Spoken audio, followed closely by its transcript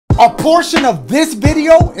A portion of this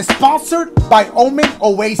video is sponsored by Omen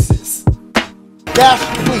Oasis. Dash,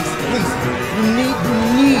 please. You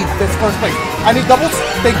need this first place. I need doubles.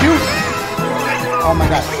 Thank you. Oh my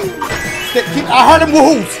god. I heard him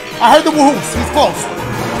woohoos. I heard the woohoos. He's close.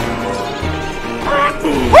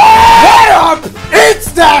 What up? It's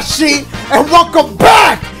Dashie, and welcome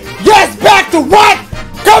back. Yes, back to what?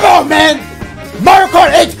 Come on, man. Mario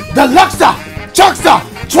Kart 8 Deluxa, Chucksta,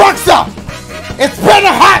 Trucksta. It's been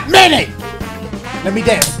a hot minute. Let me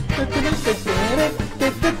dance.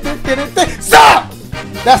 Stop.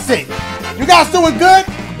 That's it. You guys doing good?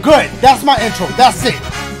 Good. That's my intro. That's it.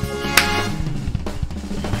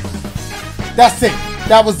 That's it.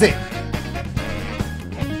 That was it.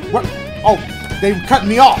 What? Oh, they cut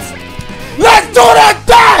me off. Let's do that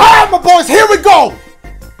thing! All right, my boys, here we go.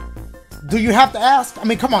 Do you have to ask? I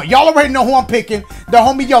mean, come on. Y'all already know who I'm picking. The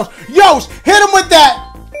homie Yosh. Yosh, hit him with that.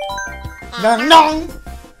 No.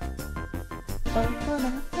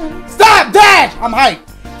 Stop, Dash! I'm hyped.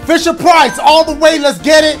 Fisher Price, all the way. Let's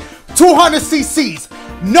get it. 200 cc's.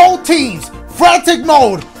 No teams. Frantic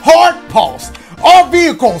mode. Hard pulse. All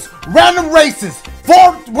vehicles. Random races.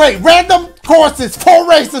 Random courses. 4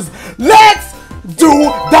 races. Let's do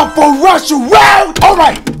the Ferocious round. All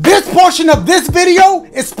right. This portion of this video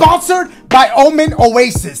is sponsored by Omen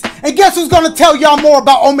Oasis. And guess who's going to tell y'all more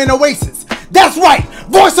about Omen Oasis? That's right,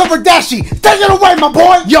 voiceover Dashie. Take it away, my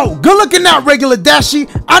boy. Yo, good looking out, regular Dashie.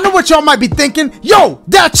 I know what y'all might be thinking. Yo,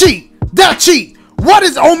 Dashie, what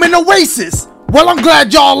is Omen Oasis? Well, I'm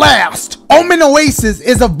glad y'all asked. Omen Oasis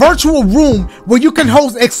is a virtual room where you can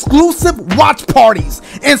host exclusive watch parties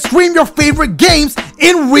and stream your favorite games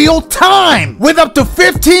in real time with up to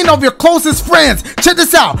 15 of your closest friends. Check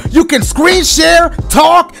this out. You can screen share,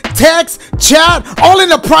 talk, text, chat, all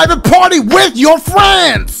in a private party with your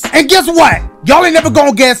friends. And guess what? Y'all ain't never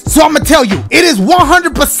gonna guess, so I'm gonna tell you. It is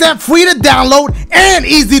 100% free to download and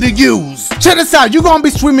easy to use. Check this out. You're gonna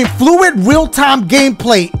be streaming fluid real-time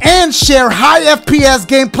gameplay and share high FPS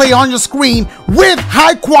gameplay on your screen with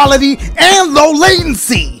high quality and low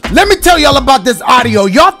latency. Let me tell y'all about this audio.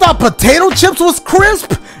 Y'all thought potato chips was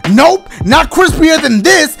crisp? Nope, not crispier than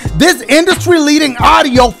this. This industry-leading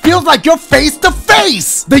audio feels like you're face to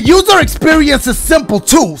face. The user experience is simple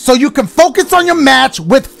too, so you can focus on your match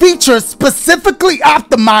with features specifically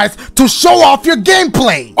optimized to show off your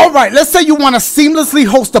gameplay. All right, let's say you want to seamlessly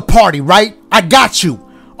host a party, right? I got you.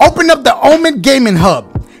 Open up the Omen Gaming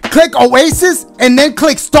Hub. Click Oasis and then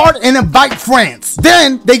click Start and Invite Friends.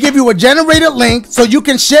 Then they give you a generated link so you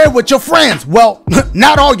can share with your friends. Well,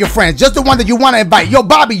 not all your friends, just the one that you want to invite. Yo,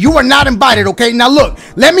 Bobby, you are not invited, okay? Now look,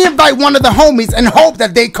 let me invite one of the homies and hope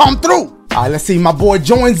that they come through. All right, let's see. My boy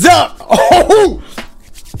joins up. Oh,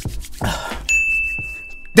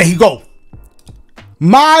 there you go.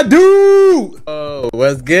 My dude. Oh,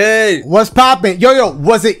 what's good? What's poppin'? Yo,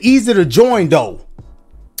 was it easy to join though?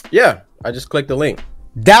 Yeah, I just clicked the link.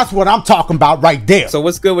 That's what I'm talking about right there. So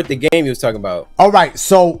what's good with the game you was talking about? All right,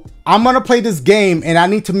 so I'm gonna play this game and I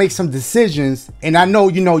need to make some decisions, and I know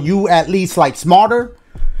you at least like smarter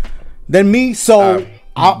than me, so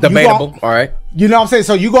debatable. All right, you know what I'm saying?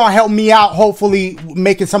 So you're gonna help me out, hopefully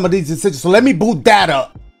making some of these decisions. So let me boot that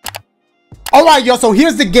up. All right, yo, so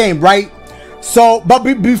here's the game, right? So but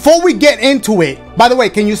before we get into it, by the way,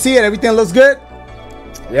 can you see it? Everything looks good?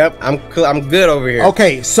 Yep, I'm good over here.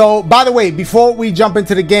 Okay, so by the way, before we jump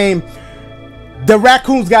into the game, the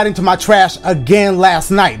raccoons got into my trash again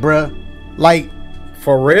last night, bruh. Like,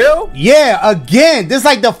 for real? Yeah, again. This is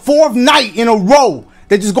like the 4th night in a row.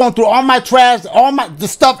 They're just going through all my trash, the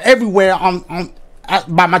stuff everywhere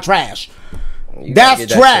by my trash.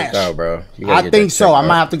 That's trash, out, bro. I think so. I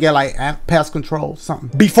might have to get like pest control,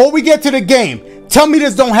 something. Before we get to the game, tell me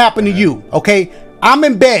this don't happen to you, okay? I'm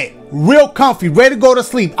in bed. Real comfy, ready to go to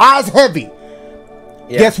sleep, eyes heavy.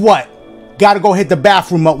 Yeah. Guess what? Gotta go hit the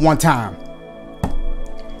bathroom up one time.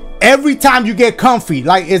 Every time you get comfy,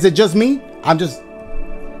 like, is it just me? I'm just,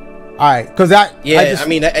 all right, because I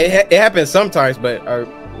mean, it happens sometimes, but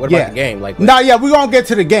what about the game? Like, no, yeah, we're gonna get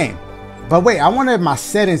to the game. But wait, I wonder if my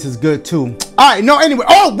settings is good too. All right, no, anyway.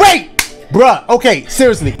 Oh, wait, bruh. Okay,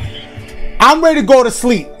 seriously. I'm ready to go to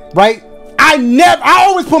sleep, right? I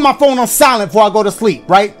always put my phone on silent before I go to sleep,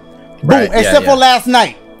 right? Boom, except for last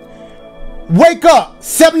night. Wake up,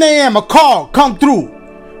 7 a.m., a call come through.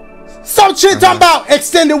 Some shit talking about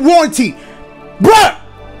extended warranty. Bruh,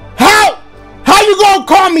 how you gonna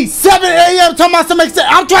call me 7 a.m. talking about some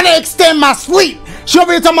extended? I'm trying to extend my sleep. She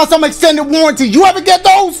over here talking about some extended warranty. You ever get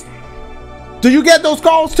those? Do you get those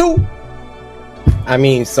calls too? I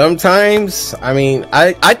mean, sometimes. I mean,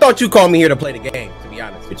 I thought you called me here to play the game, to be be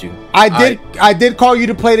honest with you. I did call you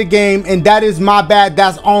to play the game, and that is my bad.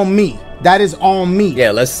 That's on me. That is on me.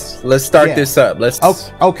 Yeah, let's start this up.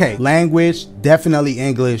 Okay. Language, definitely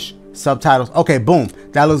English. Subtitles. Okay, boom.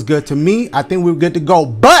 That looks good to me. I think we're good to go.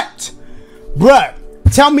 But, bruh,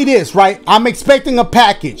 tell me this, right? I'm expecting a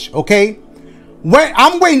package, okay? When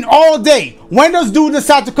I'm waiting all day. When does dude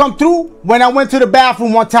decide to come through? When I went to the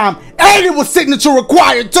bathroom one time, and it was signature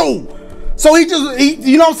required too. So he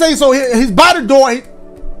you know what I'm saying? So he's by the door.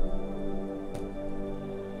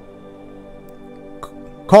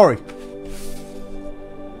 Corey.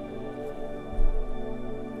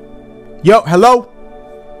 Yo, hello?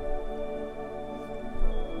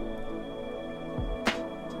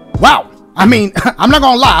 Wow. I mean, I'm not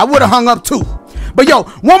gonna lie. I would have hung up too. But yo,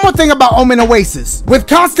 one more thing about Omen Oasis. With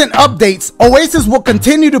constant updates, Oasis will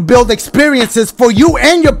continue to build experiences for you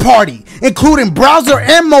and your party, including browser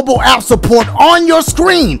and mobile app support on your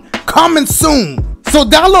screen. Coming soon. So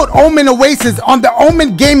download Omen Oasis on the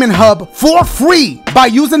Omen Gaming Hub for free by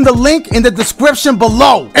using the link in the description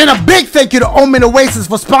below. And a big thank you to Omen Oasis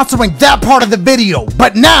for sponsoring that part of the video.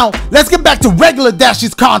 But now, let's get back to regular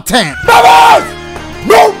Dashie's content.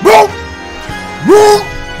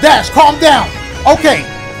 Dash, calm down. Okay,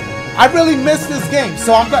 I really missed this game,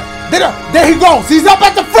 so I'm glad. There he goes. He's up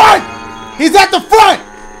at the front. He's at the front.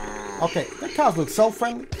 Okay, that cows look so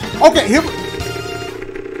friendly. Okay, here.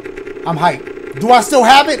 I'm hyped. Do I still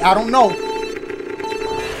have it? I don't know.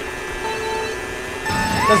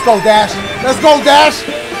 Let's go, Dash. Let's go, Dash.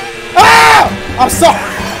 Ah! I'm sorry.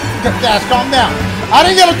 Dash, calm down. I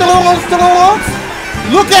didn't get a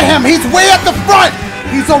look at him. He's way at the front.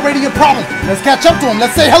 He's already a problem. Let's catch up to him.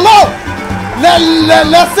 Let's say hello.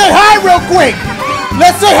 Let's say hi real quick.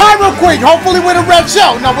 Let's say hi real quick. Hopefully with a red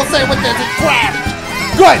shell. No, we'll say with this. It's crashed.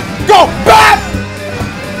 Good. Go. Blap.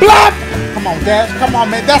 Blap. Come on, Dash. Come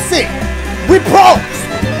on, man. That's it. We pros.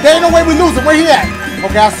 There ain't no way we losing. Where he at?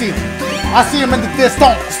 Okay, I see him. I see him in the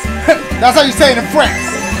distance. That's how you say it in France.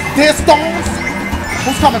 Distance.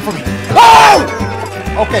 Who's coming for me? Oh!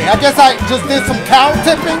 Okay, I guess I just did some cow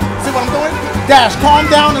tipping. See what I'm doing? Dash, calm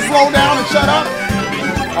down and slow down and shut up.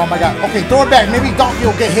 Oh my god. Okay, throw it back. Maybe Donkey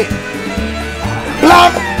will get hit.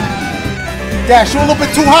 Blah! Dash, you're a little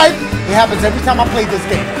bit too hype. It happens every time I play this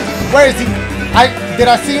game. Where is he? Did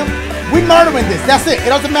I see him? We murdering this. That's it. It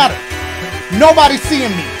doesn't matter. Nobody's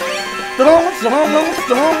seeing me.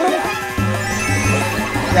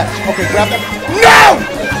 Dash, okay, grab that. No!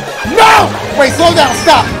 No! Wait, slow down.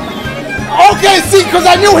 Stop. Okay, see, because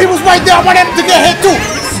I knew he was right there. I wanted him to get hit too.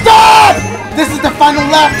 Stop! This is the final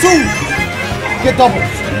lap too. Get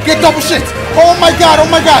doubles. Get double shits. Oh my god, oh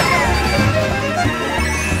my god.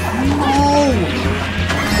 No.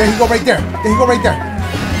 There he go right there. There he go right there.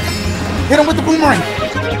 Hit him with the boomerang.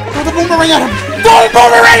 Throw the boomerang at him. Throw the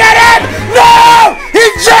boomerang at him! No! He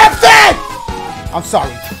jumped it! I'm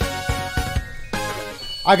sorry.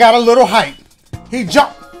 I got a little hype. He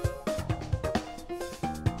jumped.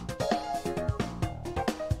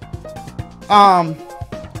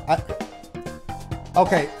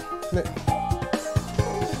 Okay.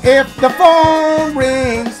 If the phone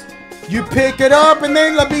rings, you pick it up and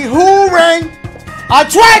then let me who rang. I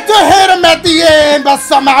tried to hit him at the end, but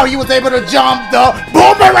somehow he was able to jump the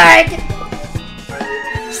boomerang.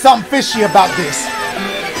 Something fishy about this.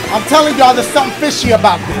 I'm telling y'all there's something fishy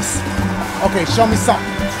about this. Okay, show me something.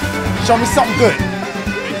 Show me something good.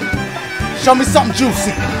 Show me something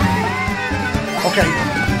juicy. Okay.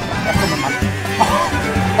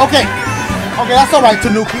 Okay. Okay, that's all right,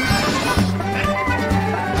 Tanuki.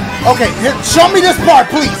 Okay, here, show me this part,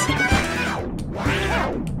 please.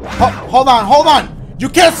 Hold on, hold on. You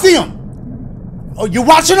can't see him. Oh, you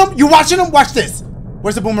watching him? You watching him? Watch this.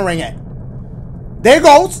 Where's the boomerang at? There it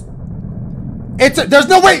goes. There's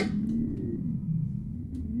no way.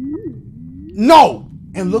 No.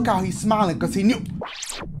 And look how he's smiling because he knew.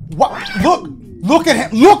 What? Look at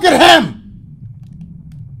him. Look at him.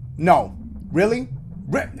 No. Really?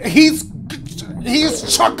 He's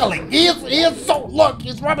chuckling. He is so, look,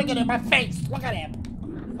 he's rubbing it in my face. Look at him.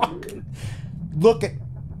 Look at.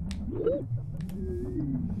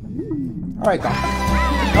 All right, Doc.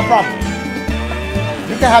 No problem.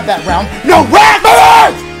 You can have that round. No,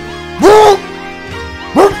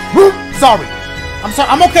 sorry. I'm sorry.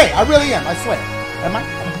 I'm okay. I really am. I swear. Am I?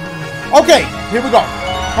 Okay, here we go.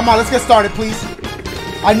 Come on, let's get started, please.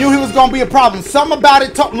 I knew he was gonna be a problem. Something about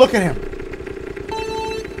it. Look at him.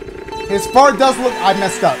 His fur does look. I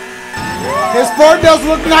messed up. His fur does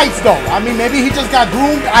look nice, though. I mean, maybe he just got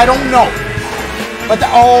groomed. I don't know. But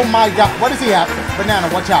oh my God, what does he have? Banana,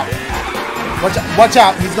 watch out. Watch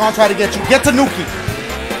out. He's gonna try to get you. Get Tanuki.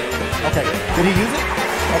 Okay, did he use it?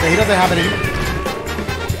 Okay, he doesn't have it anymore.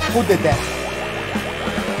 Who did that?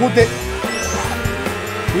 Who did?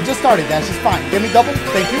 We just started, Dash. It's fine. Give me double.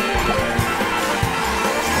 Thank you.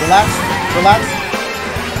 Relax. Relax.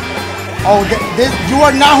 Oh, this, you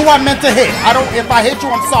are not who I meant to hit. I don't, if I hit you,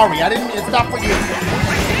 I'm sorry. I didn't, it's not for you.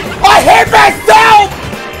 I hit myself!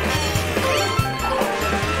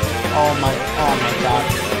 Oh my God.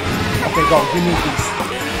 Okay, go. You need these.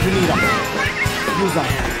 You need them. Use them.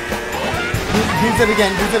 Use it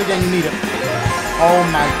again. Use it again. You need it. Oh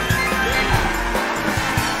my.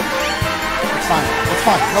 It's fine. It's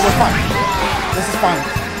fine. No, it's fine. This is fine.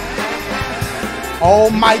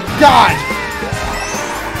 Oh my God.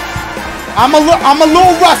 I'm a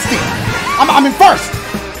little rusty. I'm in first.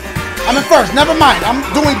 I'm in first. Never mind. I'm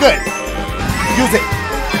doing good. Use it.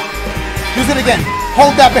 Use it again.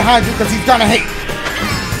 Hold that behind you because he's gonna hate.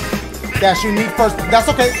 Dash, you need first. That's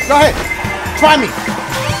okay. Go ahead. Try me.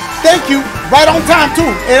 Thank you. Right on time too.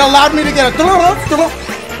 It allowed me to get a.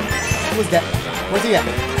 Who is that? Where's he at?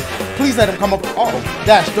 Please let him come up. Uh oh,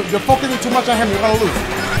 Dash, you're focusing too much on him. You're gonna lose.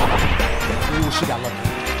 Ooh, she got lucky.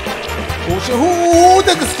 Who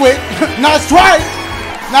did the squid? Nice try.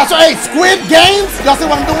 Nice try. Hey, Squid Games? Y'all see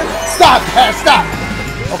what I'm doing? Stop, stop.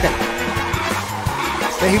 Okay.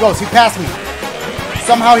 There he goes. He passed me.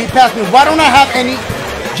 Somehow he passed me. Why don't I have any?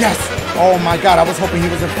 Yes. Oh my God. I was hoping he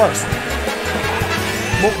was in first.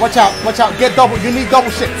 Watch out. Watch out. Get double. You need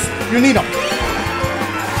double shits. You need them.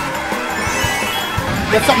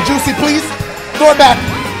 Get something juicy, please. Throw it back.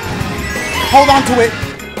 Hold on to it.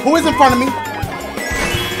 Who is in front of me?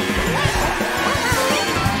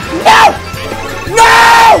 No!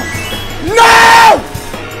 No! No!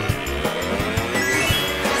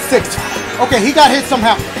 6. Okay, he got hit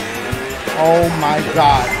somehow. Oh my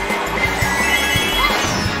God.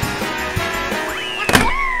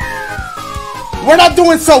 We're not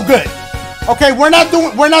doing so good. Okay, we're not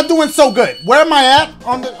doing so good. Where am I at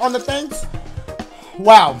on the things?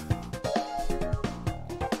 Wow.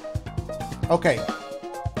 Okay.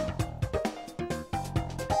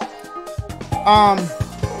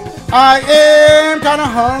 I am kind of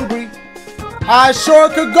hungry. I sure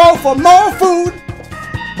could go for more food.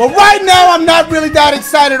 But right now, I'm not really that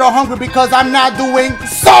excited or hungry because I'm not doing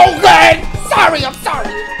so good. Sorry, I'm sorry.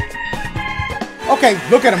 Okay,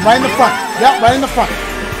 look at him right in the front. Yeah, right in the front.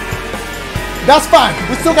 That's fine.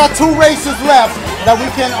 We still got 2 races left that we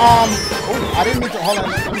can, oh, I didn't mean to, hold on.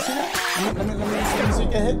 Let me see that. Let me see you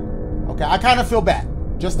get hit. Okay, I kind of feel bad.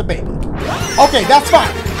 Just a baby. Okay, that's fine.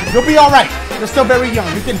 You'll be all right. You're still very young.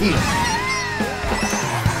 You can heal.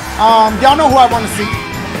 Y'all know who I want to see.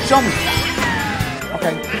 Show me.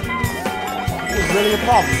 Okay. It's really a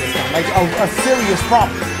problem this time. Like a serious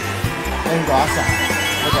problem. There you go. Outside.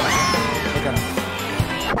 Look at him. Look at him.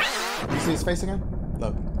 You see his face again?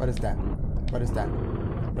 Look. What is that? What is that?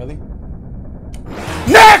 Really?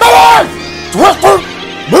 Next!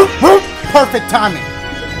 Perfect timing.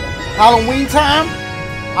 Halloween time.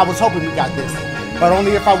 I was hoping we got this, but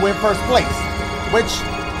only if I win first place, which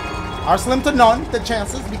are slim to none, the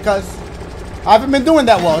chances, because I haven't been doing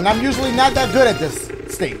that well, and I'm usually not that good at this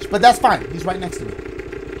stage, but that's fine. He's right next to me.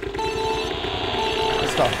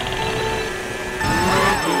 Let's go.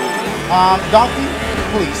 Donkey,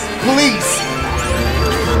 please. Please!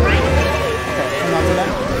 Okay, hang on to that.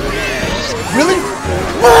 Really?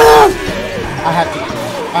 I have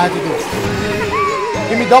to do it.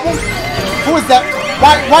 Give me double? Who is that?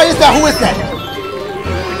 Why is that? Who is that?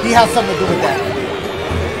 He has something to do with that.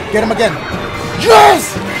 Get him again.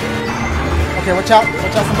 Yes! Okay, watch out.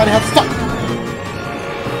 Watch out. Somebody has stuck.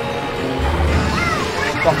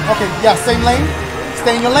 Okay, yeah, same lane.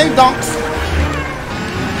 Stay in your lane, donks.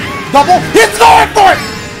 Double. He's going for it!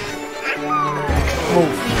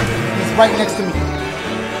 Move. He's right next to me.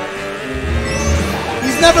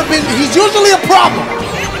 He's usually a problem.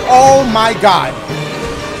 Oh my God.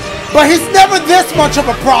 But he's never this much of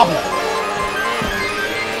a problem.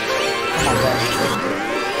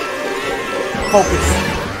 Focus.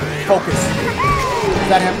 Focus. Is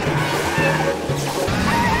that him?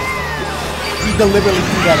 He deliberately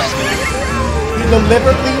threw that at me. He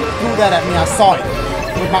deliberately threw that at me. I saw it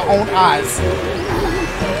with my own eyes.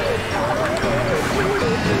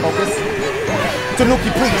 Focus.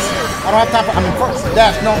 Tanuki, please. I don't have time for. I'm in first.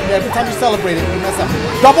 Dash, no. Every time you celebrate it, you mess up.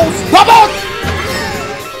 Doubles! Doubles!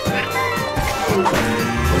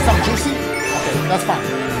 Something juicy? Okay, that's fine.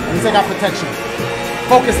 At least I got protection.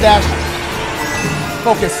 Focus, Dash.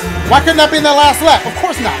 Focus. Why couldn't that be in the last lap? Of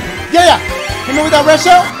course not. Yeah. Hit me with that red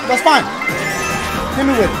shell? That's fine. Hit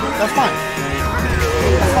me with it. That's fine.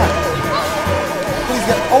 That's fine. Please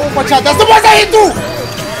get. Oh, watch out. That's the ones I hit through!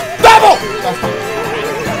 Double! That's fine.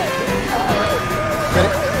 Get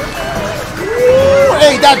it? Ooh,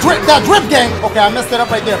 Hey, that drip game. Okay, I messed it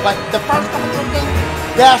up right there. But the first couple drip games,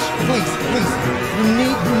 Dash, please. You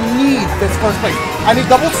need this first place. I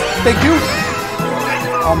need doubles. Thank you.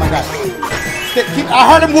 Oh my God.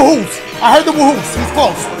 I heard him woohoos. I heard the woohoos. He's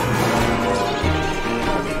close.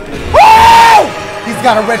 Woo! He's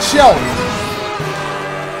got a red shell.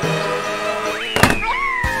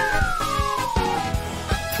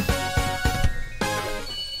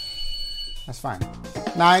 That's fine.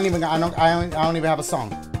 No, I don't even have a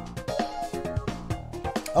song.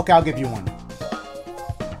 Okay, I'll give you one.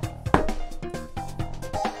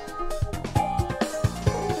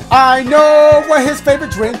 I know what his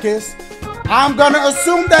favorite drink is. I'm gonna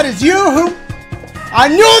assume that it's you. I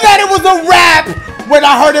knew that it was a rap when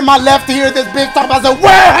I heard in my left ear this bitch talk about the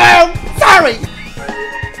world. Sorry.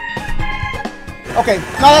 Okay,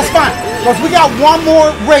 no, that's fine. Because we got one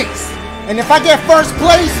more race. And if I get first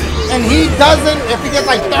place and he doesn't, if he gets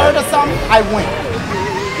like third or something, I win.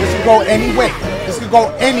 This could go any way. This could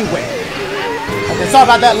go any way. Okay, sorry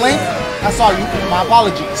about that, Link. I saw you. My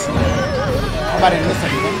apologies. I hope I didn't miss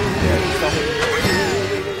anything. Okay.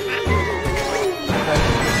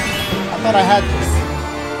 I thought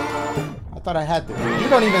I had this. You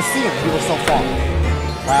don't even see him. You were so far.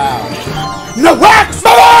 Wow. No wax!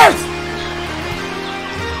 No wax!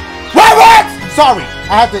 What? Sorry.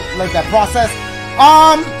 I had to let that process.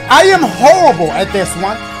 I am horrible at this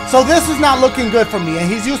one. So this is not looking good for me.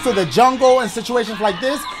 And he's used to the jungle and situations like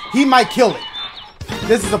this. He might kill it.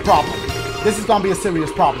 This is a problem. This is going to be a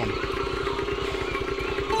serious problem.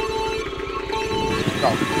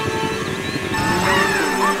 Go.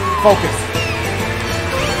 Focus.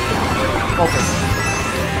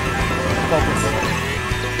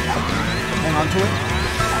 Hang on to it.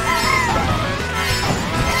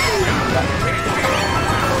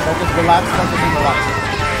 Focus, relax.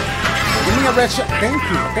 Give me a red shot. Thank you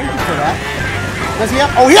for that. Does he have?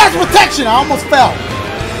 Oh, he has protection. I almost fell.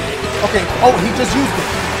 Okay. Oh, he just used it.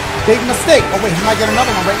 Big mistake. Oh wait, he might get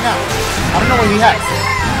another one right now. I don't know what he has.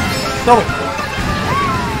 Throw it.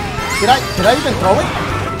 Did I even throw it?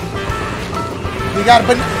 You got it,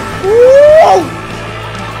 but woo!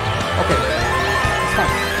 Okay. It's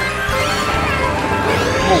fine.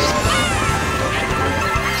 Move.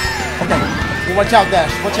 Okay. Well, watch out,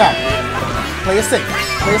 Dash. Watch out. Play it safe.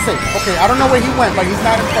 Okay, I don't know where he went, but he's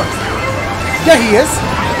not in first. Yeah, he is.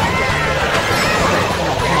 Okay, come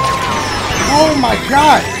on. Oh my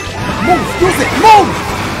God. Move. Use it. Move.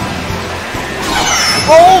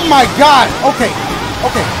 Oh my God. Okay.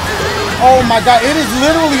 Oh my God. It is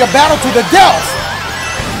literally a battle to the death.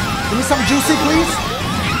 Give me something juicy, please.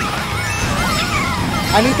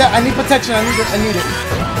 I need that. I need protection. I need it.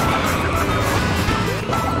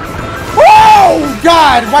 Oh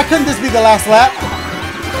God! Why couldn't this be the last lap?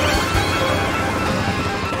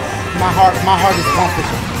 My heart is pumping.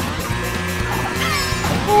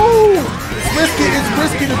 Ooh, it's risky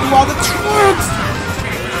to do all the tricks.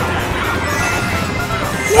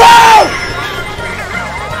 Whoa!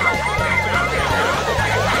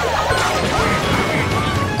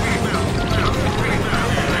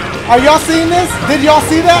 Are y'all seeing this? Did y'all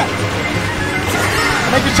see that?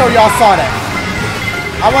 Making sure y'all saw that.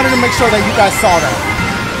 I wanted to make sure that you guys saw that.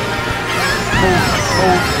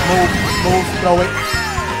 Move, throw it.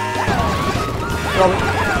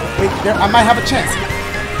 Wait, there, I might have a chance.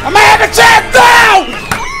 No!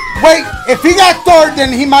 Wait, if he got third,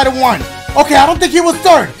 then he might have won. Okay, I don't think he was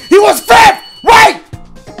third. He was fifth! Wait!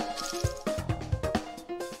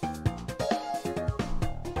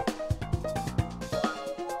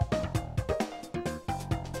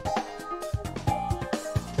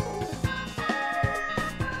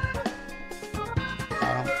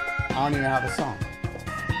 I don't even have a song.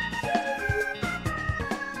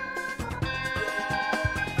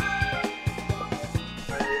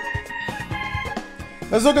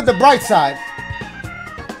 Let's look at the bright side.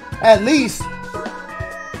 At least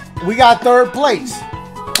we got third place.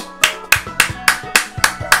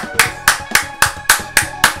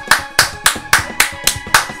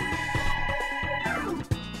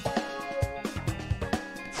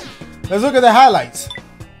 Let's look at the highlights.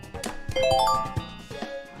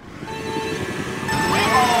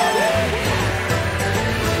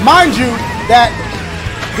 Mind you that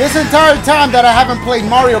this entire time that I haven't played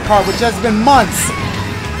Mario Kart, which has been months,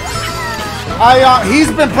 he's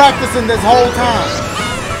been practicing this whole time.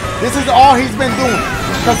 This is all he's been doing,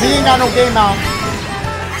 because he ain't got no game out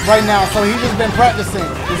right now, so he's just been practicing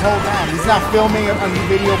this whole time. He's not filming a new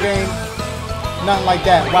video game, nothing like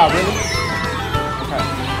that. Wow, really? Okay.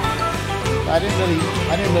 I didn't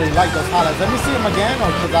really like those highlights. Let me see him again, or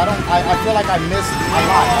because I feel like I missed a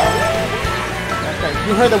lot. Okay,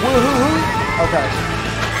 you heard the woo-hoo-hoo? Okay.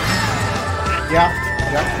 Yeah.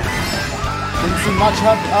 Didn't see much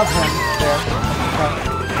of him there. Okay.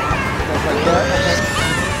 Goes right there. Okay.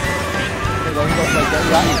 Okay, there he goes right there.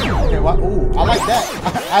 Yeah. Okay, what? Ooh, I like that.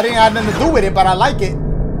 I didn't have nothing to do with it, but I like it.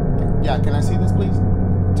 Okay. Yeah, can I see this, please?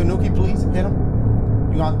 Tanuki, please. Hit him.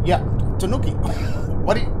 You want? Yeah. Tanuki.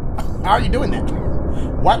 What are you? How are you doing that?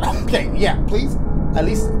 What? Okay, yeah, please. At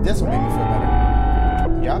least this will make me feel better.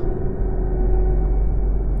 Yeah.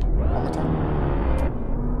 One more time.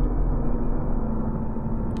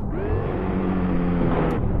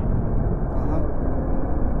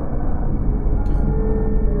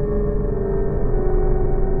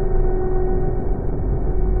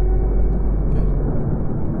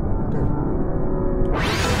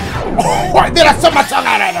 Oh, did I suck my tongue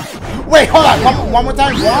out at him? Wait, hold on. One more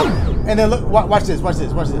time. And then look. Watch this. Watch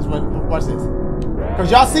this. Watch this. Watch this. Because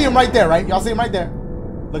y'all see him right there, right? Y'all see him right there.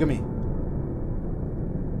 Look at me.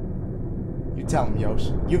 You tell him,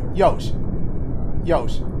 Yosh. Yosh.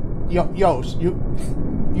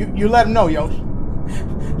 You let him know, Yosh.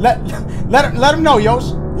 Let him know,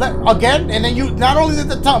 Yosh. Again, and then you not only did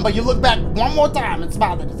the tongue, but you look back one more time and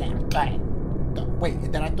smile at the same. Go ahead. Wait,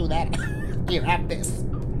 did I do that? You have this.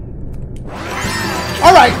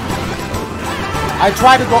 All right. I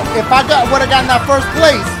tried to go. If I would have gotten that first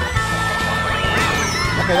place.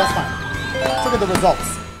 Okay, that's fine. Let's look at the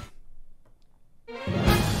results.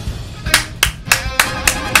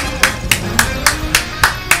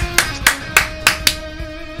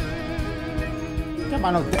 Come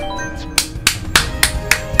on,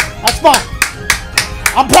 that's fine.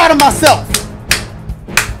 I'm proud of myself.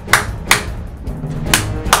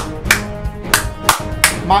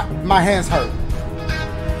 My hands hurt.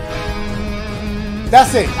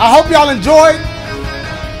 That's it. I hope y'all enjoyed.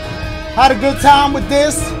 Had a good time with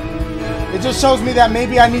this. It just shows me that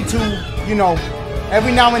maybe I need to, you know,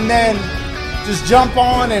 every now and then just jump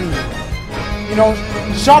on and, you know,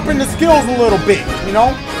 sharpen the skills a little bit, you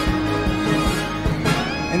know?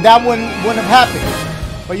 And that wouldn't have happened.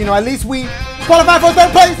 But, you know, at least we qualified for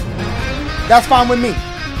third place. That's fine with me.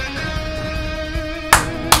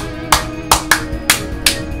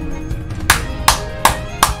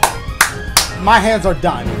 My hands are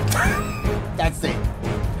done. That's it.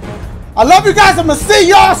 I love you guys. I'm gonna see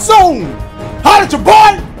y'all soon. Holla at your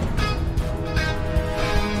boy.